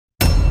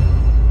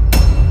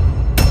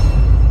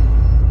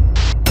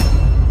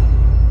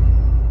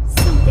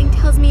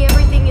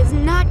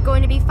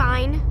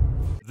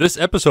This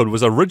episode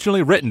was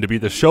originally written to be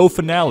the show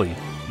finale.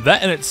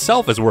 That in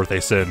itself is worth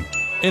a sin.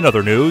 In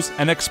other news,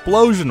 an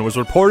explosion was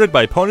reported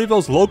by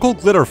Ponyville's local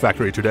glitter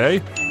factory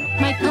today.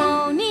 My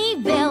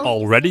Ponyville.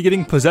 Already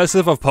getting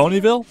possessive of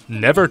Ponyville?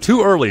 Never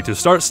too early to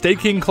start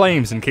staking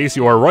claims in case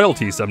you are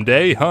royalty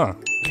someday, huh?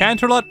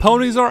 Canterlot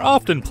ponies are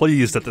often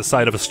pleased at the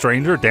sight of a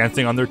stranger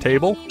dancing on their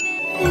table.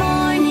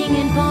 Morning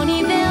in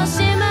Ponyville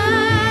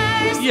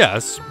shimmers.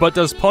 Yes, but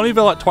does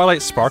Ponyville at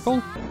Twilight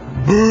sparkle?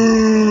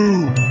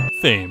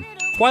 Theme.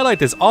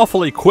 Twilight is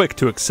awfully quick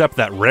to accept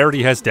that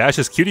Rarity has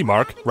Dash's cutie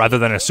mark, rather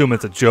than assume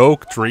it's a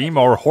joke, dream,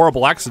 or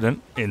horrible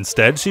accident.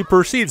 Instead, she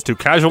proceeds to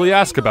casually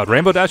ask about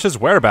Rainbow Dash's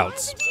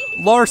whereabouts.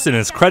 Larson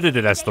is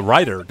credited as the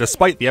writer,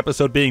 despite the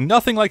episode being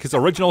nothing like his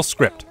original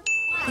script.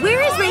 Where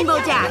is Rainbow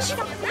Dash?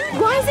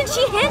 Why isn't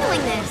she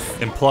handling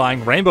this?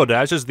 Implying Rainbow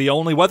Dash is the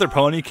only weather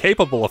pony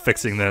capable of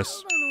fixing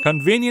this.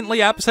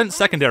 Conveniently absent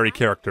secondary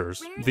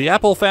characters, the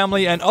Apple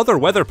family and other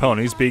weather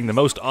ponies being the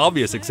most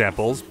obvious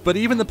examples, but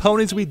even the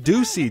ponies we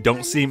do see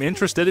don't seem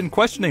interested in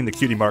questioning the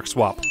cutie mark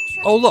swap.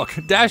 Oh look,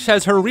 Dash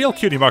has her real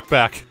cutie mark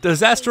back.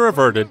 Disaster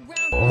averted.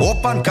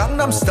 Open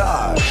Gangnam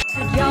Style.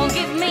 Y'all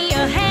give me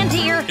a hand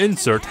here.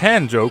 Insert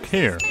hand joke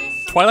here.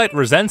 Twilight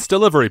resents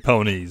delivery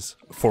ponies.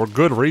 For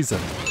good reason.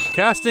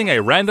 Casting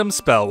a random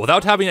spell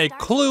without having a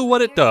clue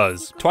what it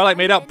does. Twilight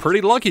made out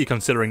pretty lucky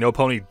considering no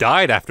pony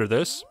died after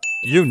this.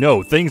 You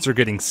know things are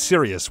getting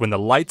serious when the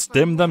lights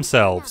dim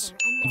themselves.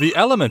 The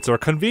elements are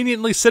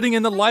conveniently sitting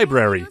in the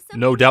library.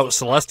 No doubt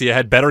Celestia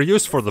had better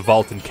use for the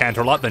vault in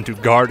Canterlot than to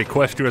guard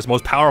Equestria's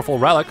most powerful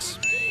relics.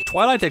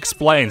 Twilight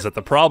explains that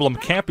the problem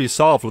can't be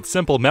solved with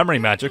simple memory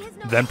magic,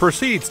 then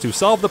proceeds to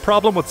solve the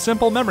problem with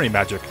simple memory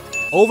magic.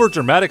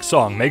 Overdramatic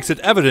song makes it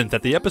evident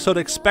that the episode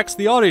expects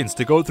the audience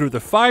to go through the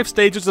 5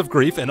 stages of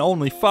grief in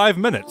only 5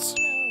 minutes.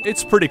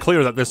 It's pretty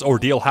clear that this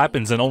ordeal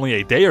happens in only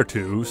a day or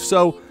two,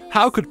 so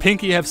how could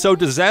Pinkie have so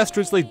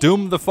disastrously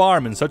doomed the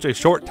farm in such a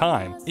short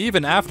time?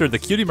 Even after the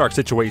cutie mark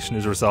situation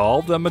is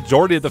resolved, the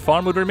majority of the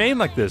farm would remain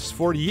like this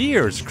for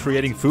years,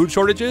 creating food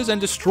shortages and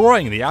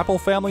destroying the Apple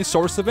family's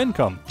source of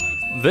income.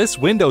 This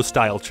window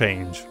style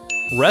change.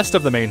 Rest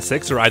of the main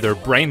 6 are either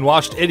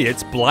brainwashed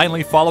idiots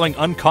blindly following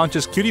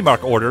unconscious cutie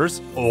mark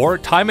orders, or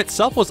time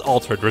itself was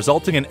altered,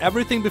 resulting in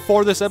everything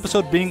before this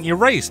episode being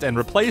erased and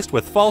replaced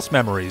with false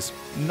memories.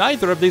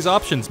 Neither of these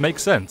options make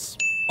sense.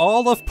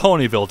 All of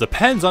Ponyville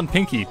depends on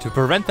Pinkie to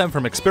prevent them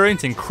from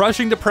experiencing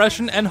crushing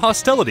depression and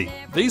hostility.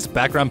 These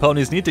background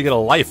ponies need to get a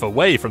life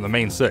away from the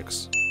main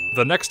 6.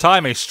 The next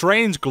time a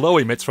strange glow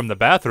emits from the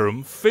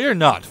bathroom, fear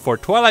not, for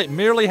Twilight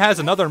merely has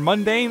another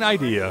mundane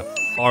idea.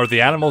 Are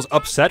the animals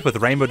upset with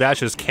Rainbow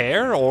Dash's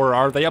care, or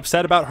are they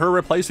upset about her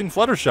replacing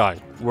Fluttershy?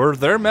 Were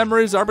their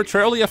memories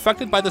arbitrarily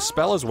affected by the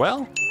spell as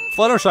well?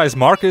 Fluttershy's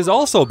mark is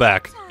also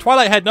back.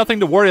 Twilight had nothing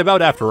to worry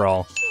about after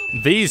all.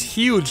 These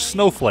huge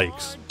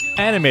snowflakes.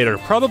 Animator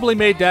probably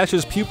made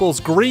Dash's pupils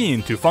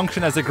green to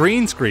function as a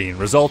green screen,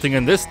 resulting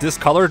in this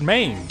discolored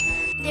mane.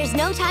 There's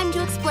no time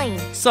to explain.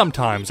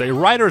 Sometimes a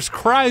writer's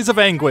cries of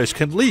anguish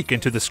can leak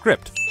into the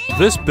script.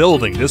 This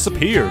building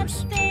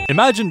disappears.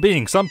 Imagine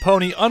being some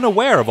pony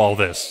unaware of all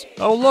this.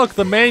 Oh look,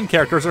 the main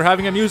characters are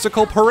having a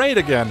musical parade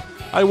again.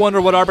 I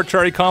wonder what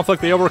arbitrary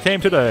conflict they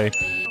overcame today.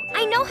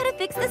 I know how to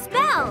fix the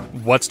spell.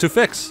 What's to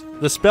fix?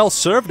 The spell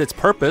served its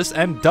purpose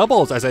and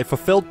doubles as a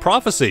fulfilled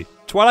prophecy.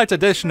 Twilight's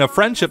addition of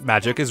friendship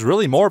magic is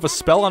really more of a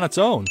spell on its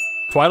own.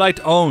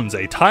 Twilight owns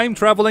a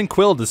time-traveling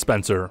quill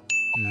dispenser.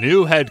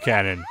 New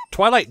headcanon.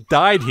 Twilight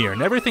died here,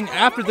 and everything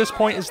after this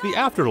point is the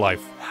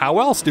afterlife. How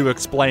else do you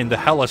explain the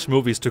hellish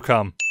movies to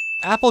come?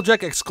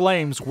 Applejack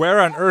exclaims, "Where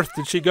on earth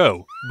did she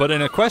go?" But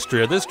in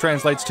Equestria, this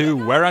translates to,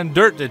 "Where on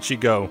dirt did she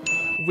go?"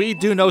 We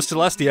do know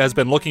Celestia has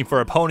been looking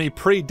for a pony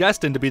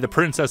predestined to be the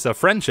Princess of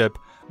Friendship,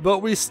 but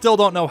we still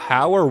don't know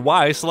how or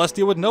why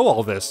Celestia would know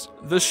all this.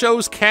 The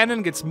show's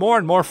canon gets more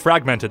and more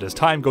fragmented as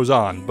time goes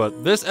on,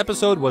 but this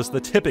episode was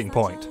the tipping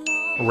point.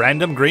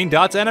 Random green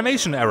dots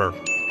animation error.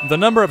 The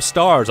number of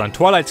stars on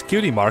Twilight's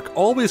cutie mark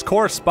always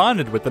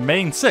corresponded with the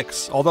main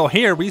 6, although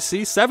here we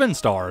see 7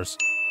 stars.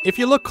 If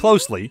you look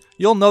closely,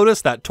 you'll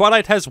notice that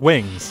Twilight has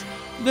wings.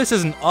 This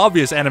is an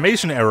obvious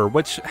animation error,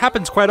 which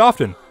happens quite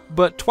often,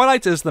 but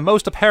Twilight's is the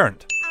most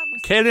apparent.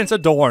 Cadence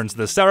adorns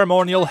the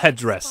ceremonial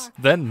headdress,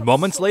 then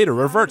moments later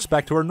reverts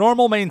back to her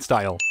normal mane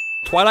style.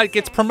 Twilight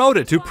gets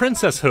promoted to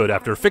princesshood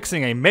after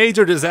fixing a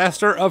major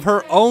disaster of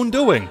her own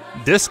doing.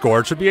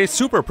 Discord should be a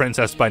super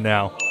princess by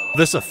now.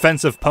 This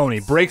offensive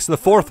pony breaks the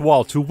 4th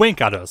wall to wink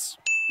at us.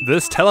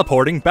 This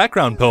teleporting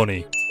background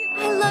pony.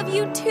 I love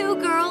you too,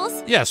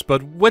 girls. Yes,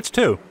 but which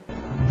two?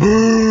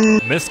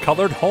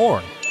 Miscolored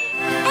horn.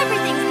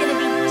 Everything's gonna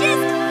be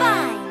just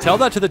fine. Tell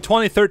that to the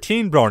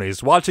 2013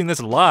 bronies watching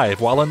this live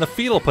while in the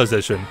fetal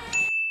position.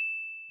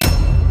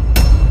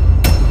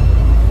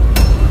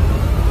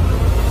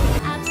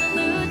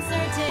 Absolute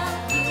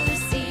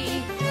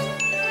certainty.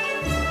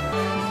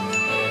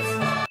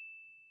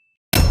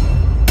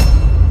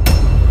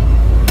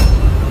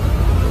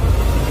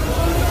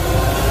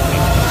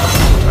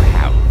 To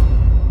have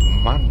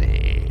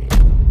money.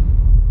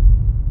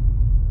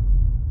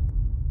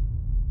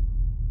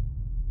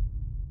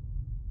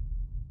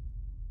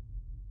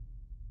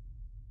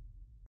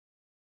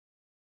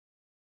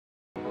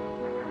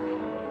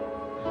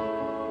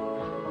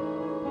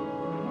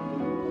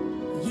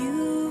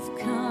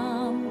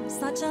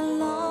 such a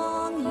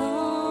long,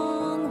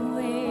 long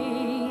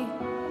way.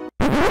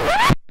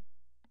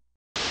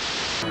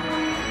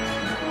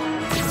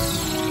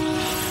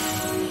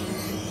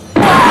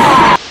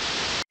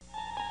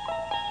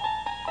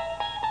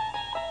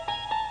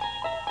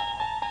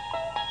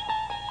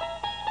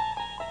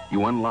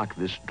 You unlock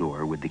this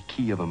door with the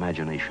key of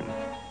imagination.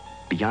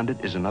 Beyond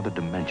it is another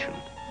dimension.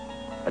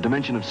 A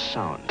dimension of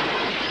sound.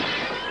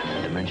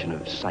 A dimension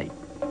of sight.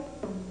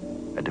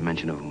 A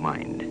dimension of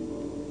mind.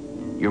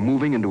 You're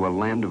moving into a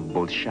land of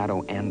both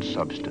shadow and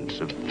substance,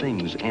 of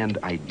things and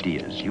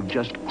ideas. You've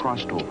just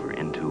crossed over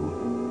into